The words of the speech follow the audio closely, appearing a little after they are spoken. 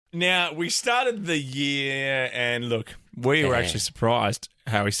Now, we started the year, and look, we were actually surprised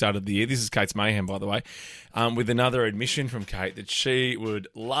how we started the year. This is Kate's Mayhem, by the way, with another admission from Kate that she would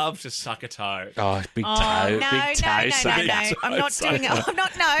love to suck a toe. Oh, big toe. No, big toe sucker. no. I'm not doing it. I'm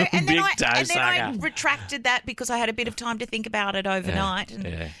not, no. And then, Big I, toe and then I sucker. retracted that because I had a bit of time to think about it overnight. And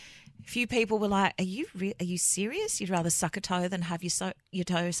Yeah. a few people were like, are you serious? You'd rather suck a toe than have your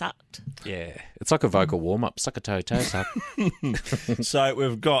toe sucked? Yeah. It's like a vocal warm-up. Suck a toe, toe suck. So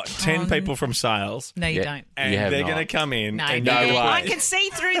we've got 10 people from sales, No, you Yeah. don't. and You have they're not. going to come in. No, and no you- way. I can see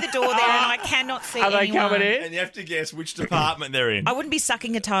through the door there and I cannot see Are they anyone. coming in? And you have to guess which department they're in. I wouldn't be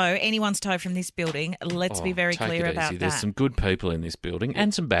sucking a toe, anyone's toe from this building. Let's be very Take clear it about easy. that. There's some good people in this building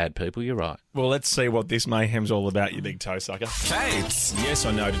and some bad people. You're right. Well, let's see what this mayhem's all about, you big toe sucker. Kate's Yes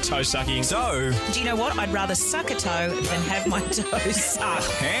or no to toe sucking? So Do you know what? I'd rather suck a toe than have my toe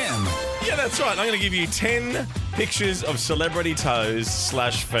sucked. Ham. Yeah, that's right. I'm going to give you 10 pictures of celebrity toes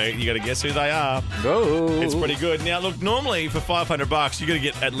 / feet. You got to guess who they are. Oh. It's pretty good. Now, look, normally for $500, you're going to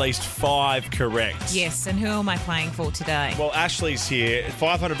get at least 5 correct. Yes, and who am I playing for today? Well, Ashley's here.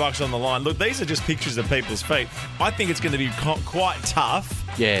 $500 on the line. Look, these are just pictures of people's feet. I think it's going to be quite tough.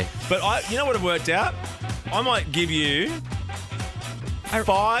 Yeah. But you know what it worked out? I might give you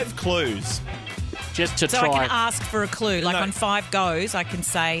 5 clues. Just to So try. I can ask for a clue. Like No. on 5 goes, I can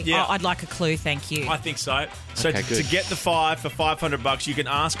say, Yeah. I'd like a clue, thank you. I think so. So Okay, to good. get the 5 for $500, you can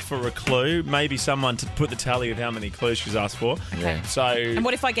ask for a clue. Maybe someone to put the tally of how many clues she's asked for. Yeah. So And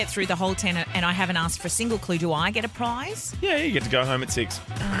what if I get through the whole 10 and I haven't asked for a single clue? Do I get a prize? yeah, you get to go home at 6.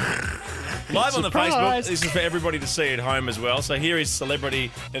 Live on the Surprise. Facebook. This is for everybody to see at home as well. So here is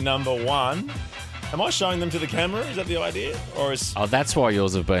celebrity number 1. Am I showing them to the camera? Is that the idea? Or is Oh, that's why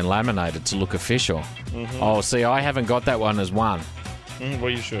yours have been laminated to look official. Mm-hmm. Oh, see, I haven't got that one as one. well,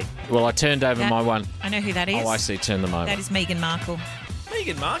 you should. Well, I turned over That- my one. I know who that is. Oh, I see. Turn them over. That is Meghan Markle.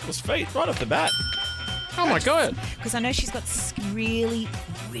 Meghan Markle's feet right off the bat. Oh my god! Because I know she's got really,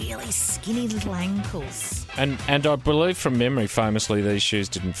 really skinny little ankles. And I believe from memory, famously, these shoes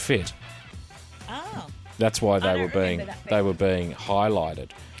didn't fit. Oh. That's why they don't were being remember that bit. they were being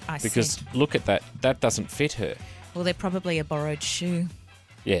highlighted. I Because see. look at that. That doesn't fit her. Well, they're probably a borrowed shoe.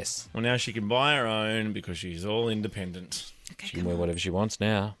 Yes. Well, now she can buy her own because she's all independent. Okay, She can wear whatever she wants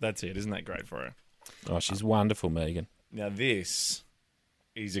now. That's it. Isn't that great for her? Oh, she's wonderful, Megan. Now, this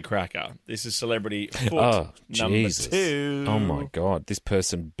is a cracker. This is celebrity foot Oh, number Jesus. 2. Oh, my God. This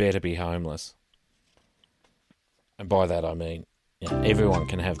person better be homeless. And by that, I mean, everyone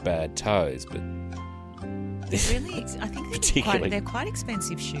can have bad toes, but Really, I think Particularly- they're quite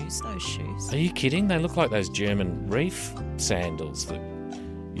expensive shoes, those shoes. are you kidding? They look like those German reef sandals that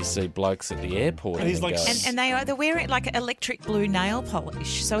you see blokes at the airport. And he's in like go, And they're wearing like electric blue nail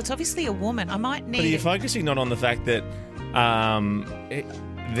polish, so it's obviously a woman. I might But are you need. focusing not on the fact that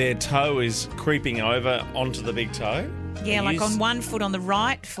their toe is creeping over onto the big toe? Yeah, It like is- on one foot, on the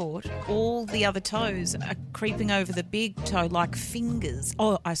right foot, all the other toes are creeping over the big toe like fingers.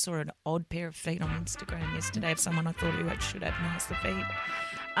 Oh, I saw an odd pair of feet on Instagram yesterday of someone I thought who should have nicer feet.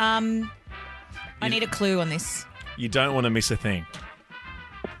 I need a clue on this. You don't want to miss a thing.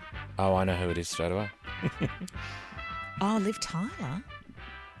 oh, I know who it is straight away. Oh, Liv Tyler.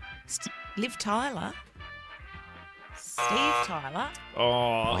 Liv Tyler. Steve Tyler.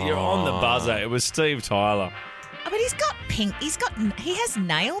 Oh, you're on the buzzer. It was Steve Tyler. Oh, but he's got pink. He has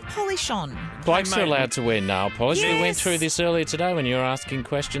nail polish on. Blokes Hey, are mate. allowed to wear nail polish. We went Yes. through this earlier today when you were asking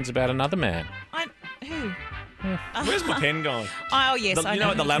questions about another man. Who? Where's my pen gone? Oh, yes. I You know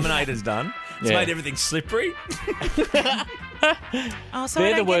what the laminator's done? It's Yeah. made everything slippery. Oh, so I They're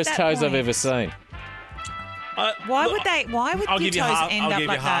the don't get worst that toes I've point. ever seen. Why would they? Why would I'll your give you toes half. end I'll up give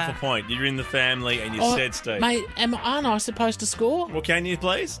like you half that? a point. You're in the family, and you said Steve. Mate, aren't I supposed to score? Well, can you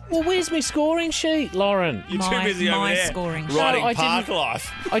please? Well, where's my scoring sheet, Lauren? You're My- too busy over my there scoring sheet. writing No, I Park didn't-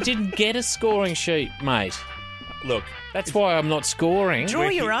 Life. I didn't get a scoring sheet, mate. Look, That's why I'm not scoring. Draw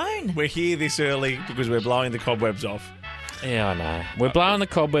your own. we're here this early because we're blowing the cobwebs off. Yeah, I know. We're blowing the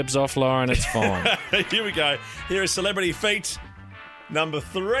cobwebs off, Lauren. It's fine. Here we go. Here is celebrity feet number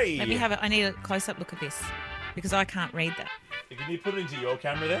 3. Let me have it. I need a close-up look at this because I can't read that. Can you put it into your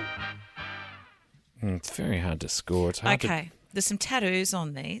camera then? It's very hard to score. It's hard Okay. There's some tattoos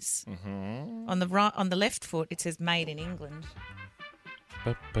on these. Mm-hmm. On the left foot, it says "Made in England,"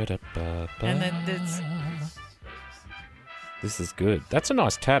 to. and then there's This is good. That's a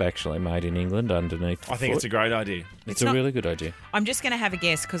nice tat, actually, made in England underneath the I think foot. it's a great idea. It's not- a really good idea. I'm just going to have a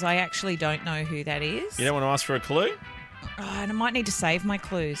guess because I actually don't know who that is. You don't want to ask for a clue? Oh, and I might need to save my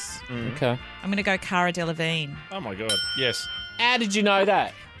clues. Okay. I'm going to go Cara Delevingne. Oh my God! Yes. How did you know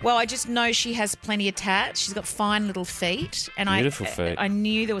that? Well, I just know she has plenty of tats. She's got fine little feet, and Beautiful feet. I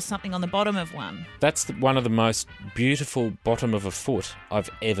knew there was something on the bottom of one. That's one of the most beautiful bottom of a foot I've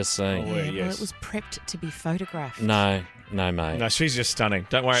ever seen. Oh, Well, yes. it was prepped to be photographed. No, mate. No, she's just stunning.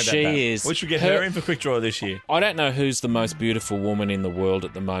 Don't worry about She that. is. We should get Her- her in for quick draw this year. I don't know who's the most beautiful woman in the world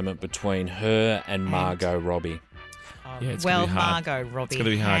at the moment between her and Margot Robbie. Yeah, it's well, gonna be hard. Margot Robbie, gonna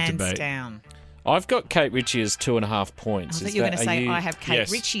be hard to hands beat. down. I've got Kate Ritchie as 2.5 I points. thought Is you were going that- to are say you- I have Kate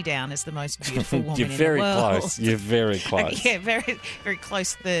Yes. Ritchie down as the most beautiful woman You're in very the world. close. You're very close. Yeah, very, very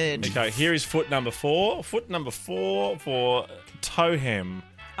close third. Okay, here is foot number 4. Foot number 4 for toe hem.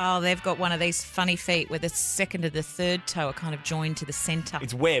 Oh, they've got one of these funny feet where the second and the third toe are kind of joined to the centre.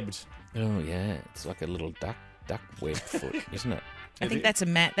 It's webbed. Oh yeah, it's like a little duck web foot, isn't it? I think that's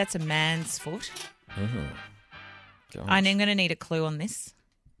a man's foot. Oh, gosh. I'm going to need a clue on this.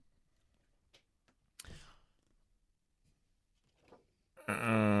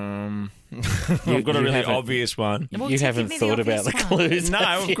 I've got a you really haven't- obvious one. Well, You give haven't me thought about the obvious one. clues. No,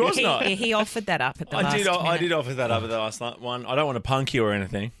 of course not. He offered that up at the last I minute. did offer that up at the last one. I don't want to punk you or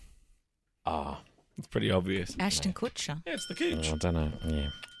anything. Ah, It's pretty obvious. Ashton Kutcher. Yeah, it's the cooch. I don't know. Yeah.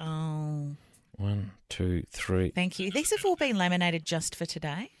 Oh, 1, 2, 3. thank you. These have all been laminated just for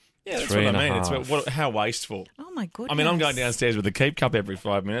today. Yeah, that's Three what I and a mean. It's half. how wasteful. Oh my goodness. I mean, I'm going downstairs with a keep cup every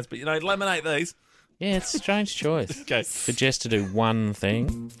 5 minutes, but laminate these. Yeah, it's a strange choice. Okay. For Jess to do one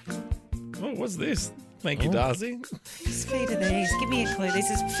thing. Oh, what's this? Thank you, Oh. Darcy. Whose feet are these? Give me a clue. This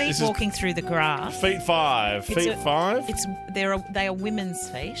is feet This is- walking through the grass. Feet 5. It's Feet a- 5. They are women's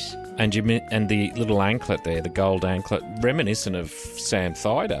feet. And the little anklet there, the gold anklet, reminiscent of Sam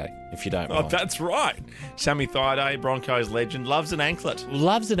Thaiday, if you don't Oh, mind. that's right. Sammy Thaiday, Broncos legend, loves an anklet.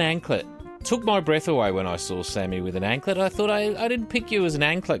 Loves an anklet. Took my breath away when I saw Sammy with an anklet. I thought I didn't pick you as an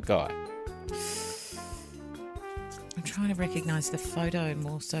anklet guy. I'm trying to recognise the photo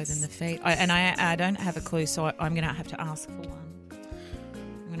more so than the feet. I don't have a clue, so I'm going to have to ask for one.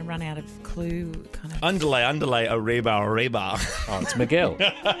 I'm going to run out of clue kind of. Underlay, Arriba. Oh, it's Miguel.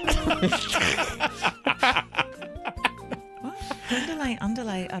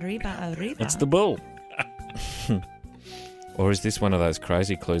 Underlay, arriba. It's the bull. Or is this one of those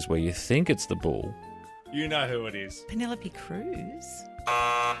crazy clues where you think it's the bull? You know who it is. Penelope Cruz.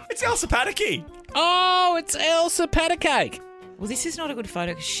 It's Elsa Pataky. Oh, it's Elsa Patacake. Well, this is not a good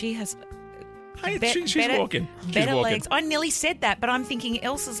photo because she has Hey, she's better, walking. She's better walking. legs. I nearly said that, but I'm thinking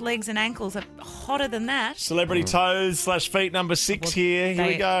Elsa's legs and ankles are hotter than that. Celebrity toes / feet number 6 Well, here. Here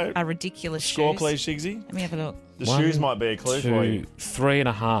we they go. Are ridiculous Score, shoes. please, Shigsy. Let me have a look. The shoes might be a clue for you.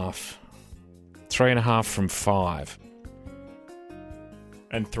 3.5. 3.5 from 5.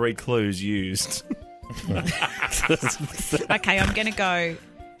 And 3 clues used. Okay, I'm going to go.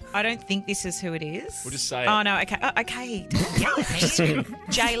 I don't think this is who it is. We'll just say Oh, it. no, okay. Okay. Don't yell at me.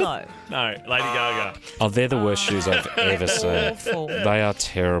 J-Lo. No, Lady Gaga. Oh, they're the worst shoes I've ever seen. Awful. They are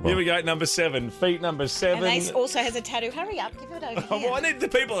terrible. Here we go, number 7. Feet number 7. And they also has a tattoo. Hurry up, give it over Oh, here. well, I need the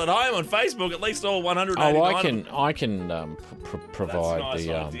people at home on Facebook, at least all 189. Oh, I can That's provide a nice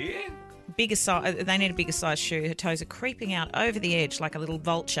the. idea. Bigger size. They need a bigger size shoe. Her toes are creeping out over the edge like a little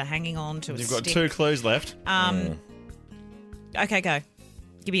vulture hanging on to a You've got stick. 2 clues left. Okay, go.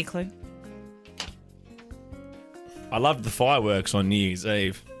 Give me a clue. I loved the fireworks on New Year's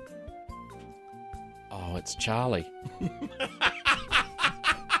Eve. Oh, it's Charlie.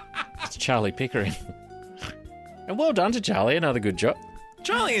 It's Charlie Pickering. And well done to Charlie. Another good job.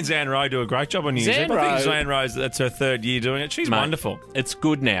 Charlie and Zan Rowe do a great job on New Year's Eve. I think Zan Zan Rowe's, that's her 3rd year doing it. She's Mate, wonderful. It's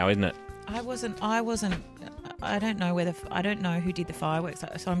good now, isn't it? I wasn't. I don't know I don't know who did the fireworks.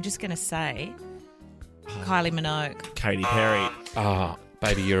 So I'm just going to say Kylie Minogue. Katy Perry. Ah,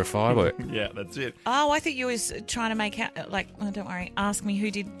 baby, you're a firework. Yeah, that's it. Oh, I thought you was trying to make out don't worry. Ask me who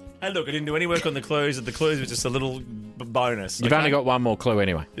did. Hey, look, I didn't do any work on the clues. The clues were just a little bonus. You've okay? only got one more clue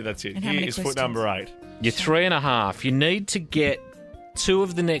anyway. Yeah, that's it. And how Here many is foot questions? number 8. You're 3.5. You need to get 2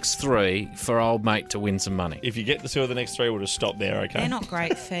 of the next 3 for old mate to win some money. If you get the 2 of the next 3, we'll just stop there, okay? They're not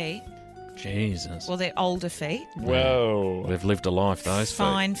great feet. Jesus. Well, they're older feet. Whoa. They've lived a life, those feet.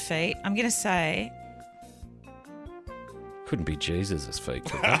 Fine feet. I'm going to say Couldn't be Jesus' feet,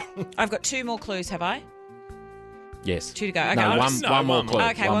 could they? I've got 2 more clues. Have I? Yes. 2 to go. Okay. No, I'll one, just- one more one more. clue.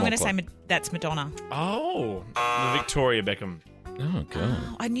 Okay. Well, I'm going to say that's Madonna. Oh, the Victoria Beckham. Oh, God.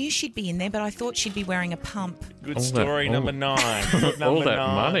 I knew she'd be in there, but I thought she'd be wearing a pump. Good All story, that- number 9. Foot number All that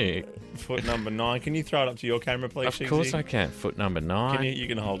 9. money. Foot number 9. Can you throw it up to your camera, please, Of Shigsy? course I can. Foot number 9. Can you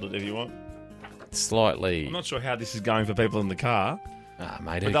can hold it if you want. Slightly. I'm not sure how this is going for people in the car, Ah,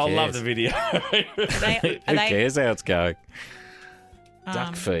 mate, but who they'll cares? love the video. Are they, Who cares how it's going? um,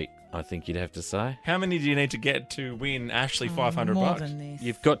 Duck feet. I think you'd have to say. How many do you need to get to win Ashley $500? More than this.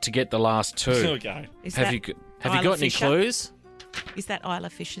 You've got to get the last two. Okay. Is Have that you Isla got any Fisher? clues? Is that Isla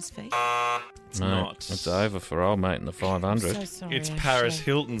Fisher's feet? It's No, not. it's over for old mate in the 500. So sorry. It's Ashley. Paris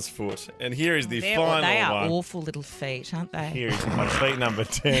Hilton's foot. And here is the They final are one. awful little feet, aren't they? Here is my feet number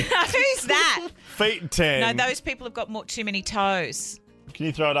 10. Who's that? Feet 10. No, those people have got too many toes. Can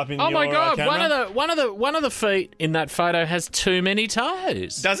you throw it up in Oh your my God! camera? One of the feet in that photo has too many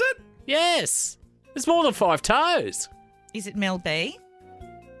toes. Does it? Yes, there's more than 5 toes. Is it Mel B?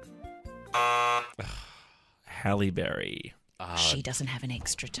 Halle Berry. She doesn't have an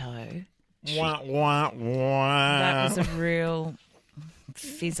extra toe. Wah, wah, wah. That was a real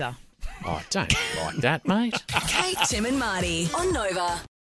fizzer. Oh, don't like that, mate. Kate, Tim and Marty on Nova.